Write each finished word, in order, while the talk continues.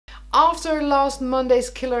After last Monday's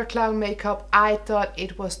killer clown makeup, I thought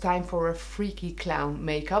it was time for a freaky clown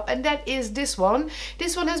makeup, and that is this one.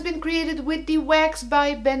 This one has been created with the wax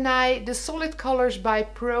by Ben Nye, the solid colors by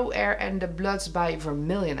Pro Air and the bloods by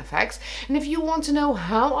Vermilion Effects. And if you want to know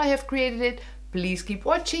how I have created it, please keep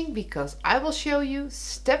watching because I will show you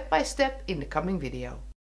step by step in the coming video.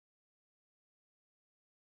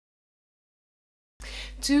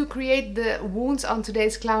 To create the wounds on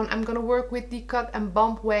today's clown, I'm gonna work with the Cut and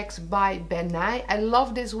Bump wax by Ben Nye. I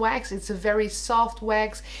love this wax. It's a very soft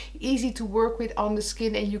wax, easy to work with on the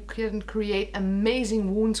skin, and you can create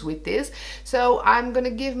amazing wounds with this. So I'm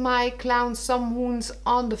gonna give my clown some wounds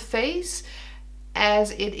on the face.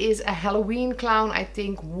 As it is a Halloween clown, I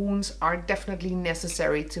think wounds are definitely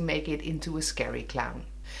necessary to make it into a scary clown.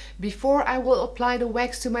 Before I will apply the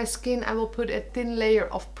wax to my skin, I will put a thin layer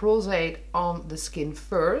of Prosade on the skin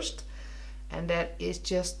first. And that is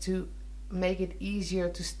just to make it easier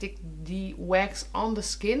to stick the wax on the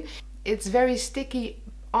skin. It's very sticky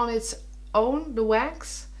on its own, the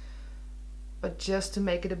wax. But just to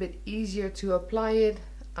make it a bit easier to apply it,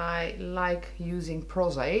 I like using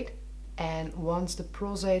Prosade. And once the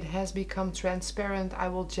Prosade has become transparent, I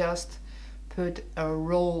will just put a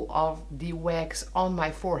roll of the wax on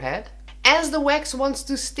my forehead. As the wax wants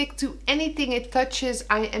to stick to anything it touches,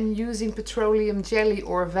 I am using petroleum jelly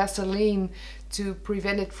or Vaseline to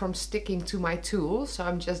prevent it from sticking to my tool. So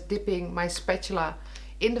I'm just dipping my spatula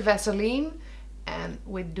in the Vaseline, and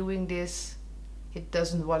with doing this, it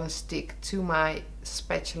doesn't want to stick to my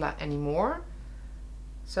spatula anymore.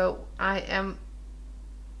 So I am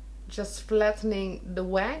just flattening the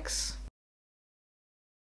wax.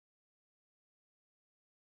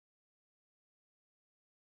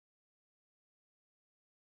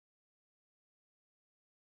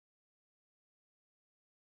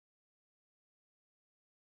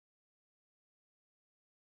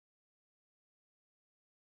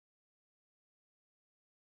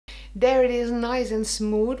 There it is, nice and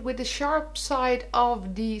smooth. With the sharp side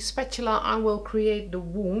of the spatula I will create the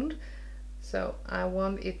wound. So I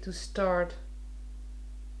want it to start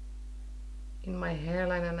in my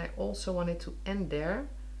hairline, and I also want it to end there.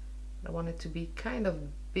 I want it to be kind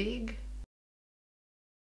of big.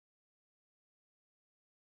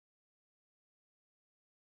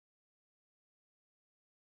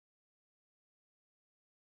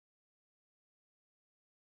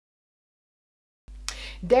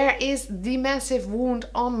 There is the massive wound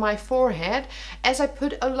on my forehead. As I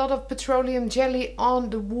put a lot of petroleum jelly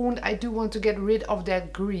on the wound, I do want to get rid of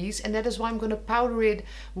that grease, and that is why I'm going to powder it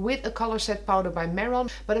with a color set powder by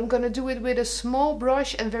Meron. But I'm going to do it with a small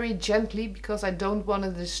brush and very gently because I don't want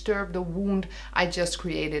to disturb the wound I just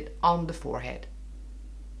created on the forehead.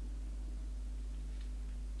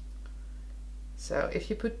 So if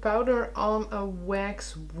you put powder on a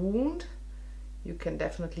wax wound, you can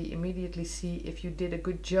definitely immediately see if you did a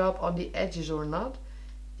good job on the edges or not.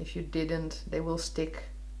 If you didn't, they will stick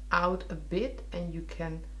out a bit, and you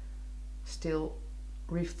can still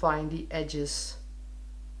refine the edges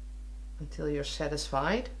until you're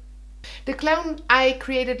satisfied. The clown I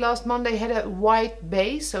created last Monday had a white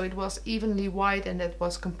base, so it was evenly white, and that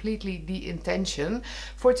was completely the intention.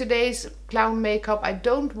 For today's clown makeup, I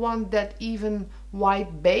don't want that even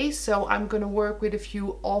white base, so I'm gonna work with a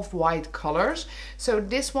few off-white colors. So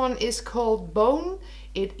this one is called Bone.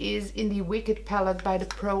 It is in the Wicked palette by the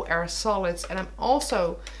Pro Air Solids, and I'm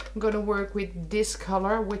also gonna work with this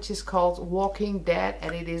color, which is called Walking Dead,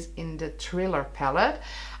 and it is in the Thriller palette.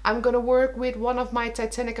 I'm gonna work with one of my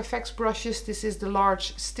Titanic Effects brushes. This is the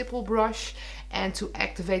large stipple brush, and to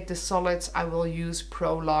activate the solids I will use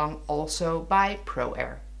Prolong, also by Pro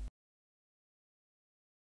Air.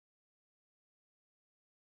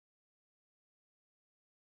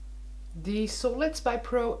 The solids by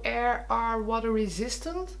Pro Air are water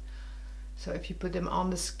resistant, so if you put them on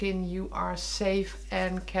the skin you are safe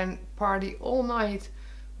and can party all night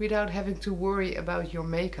without having to worry about your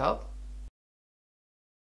makeup.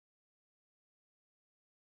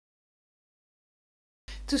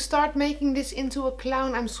 To start making this into a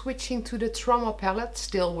clown, I'm switching to the Trauma palette,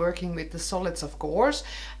 still working with the solids of course,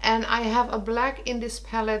 and I have a black in this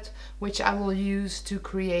palette which I will use to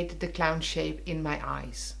create the clown shape in my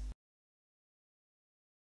eyes.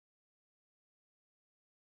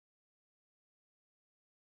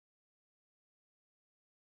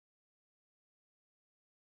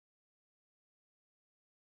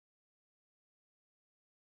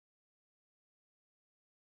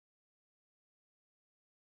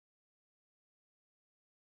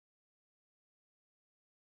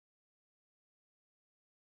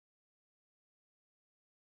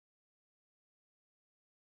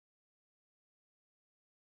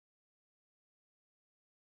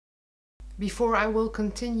 Before I will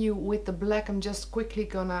continue with the black, I'm just quickly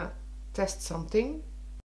gonna test something.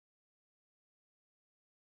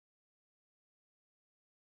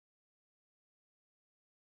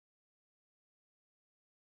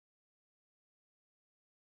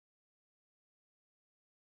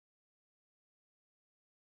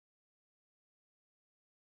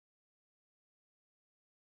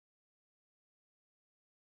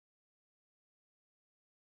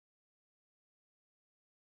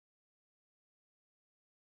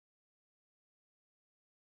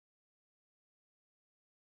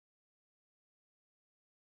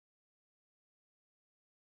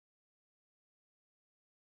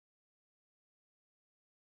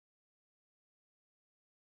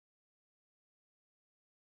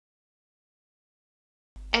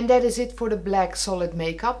 And that is it for the black solid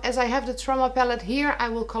makeup. As I have the trauma palette here, I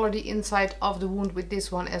will color the inside of the wound with this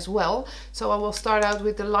one as well. So I will start out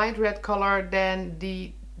with the light red color, then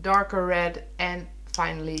the darker red, and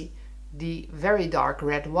finally the very dark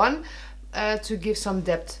red one to give some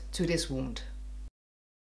depth to this wound.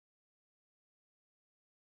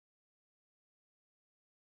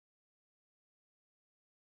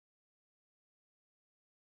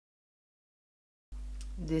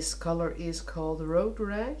 This color is called Road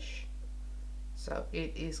Rash, so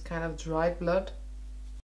it is kind of dried blood.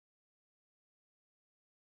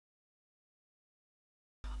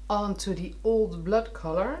 On to the Old Blood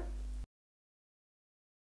color.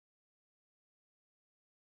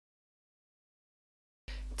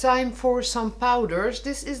 Time for some powders.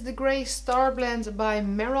 This is the Grey Star Blend by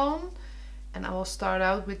Meron, and I will start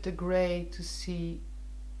out with the grey to see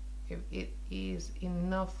if it is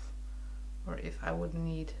enough or if I would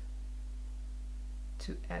need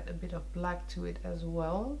to add a bit of black to it as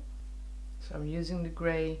well. So I'm using the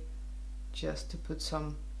grey just to put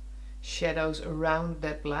some shadows around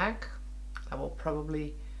that black. I will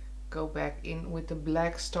probably go back in with the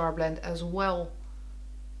black Star Blend as well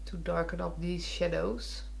to darken up these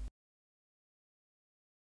shadows.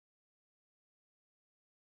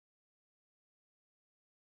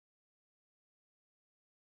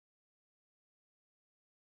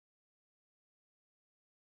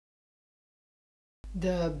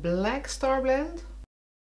 The black Star Blend.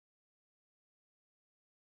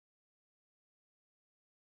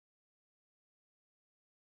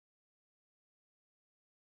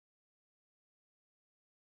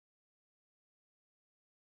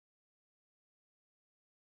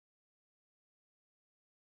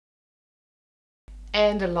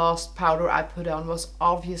 And the last powder I put on was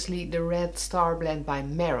obviously the red Star Blend by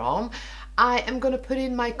Meron. I am gonna put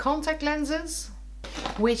in my contact lenses,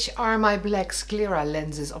 which are my black sclera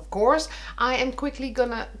lenses, of course. I am quickly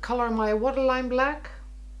gonna color my waterline black.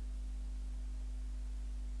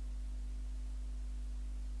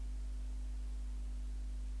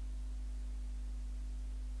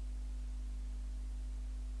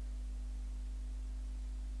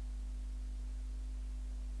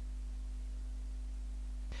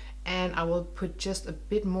 And I will put just a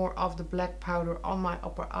bit more of the black powder on my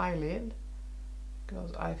upper eyelid,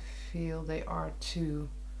 because I feel they are too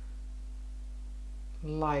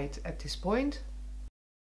light at this point.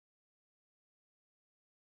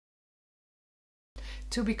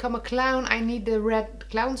 To become a clown, I need the red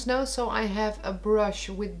clown's nose, so I have a brush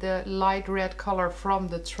with the light red color from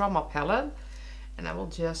the Trauma palette, and I will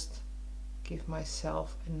just give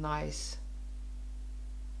myself a nice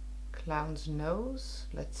clown's nose.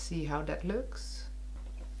 Let's see how that looks.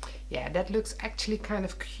 Yeah, that looks actually kind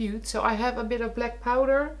of cute. So I have a bit of black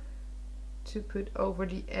powder to put over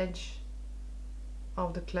the edge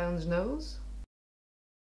of the clown's nose.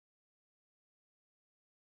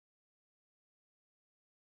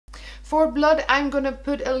 For blood, I'm gonna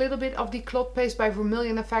put a little bit of the clot paste by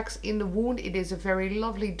Vermilion Effects in the wound. It is a very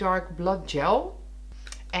lovely dark blood gel.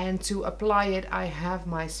 And to apply it, I have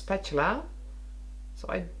my spatula. So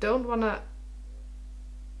I don't wanna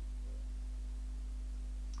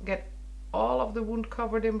get all of the wound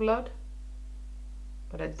covered in blood,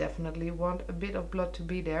 but I definitely want a bit of blood to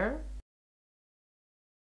be there.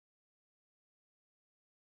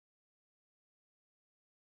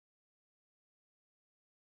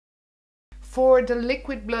 For the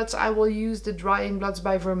liquid bloods, I will use the drying bloods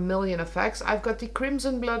by Vermilion Effects. I've got the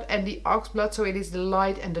crimson blood and the ox blood, so it is the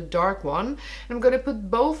light and the dark one. I'm going to put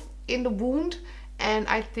both in the wound, and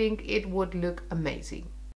I think it would look amazing.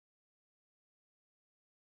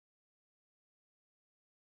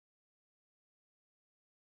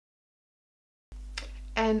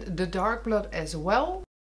 And the dark blood as well.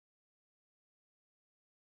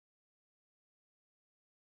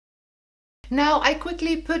 Now I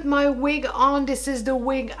quickly put my wig on. This is the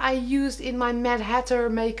wig I used in my Mad Hatter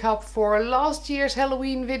makeup for last year's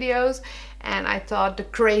Halloween videos. And I thought the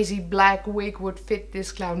crazy black wig would fit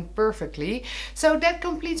this clown perfectly. So that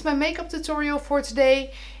completes my makeup tutorial for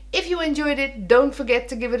today. If you enjoyed it, don't forget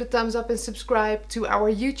to give it a thumbs up and subscribe to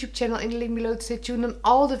our YouTube channel in the link below to stay tuned on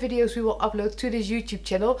all the videos we will upload to this YouTube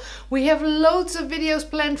channel. We have loads of videos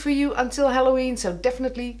planned for you until Halloween, so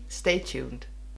definitely stay tuned.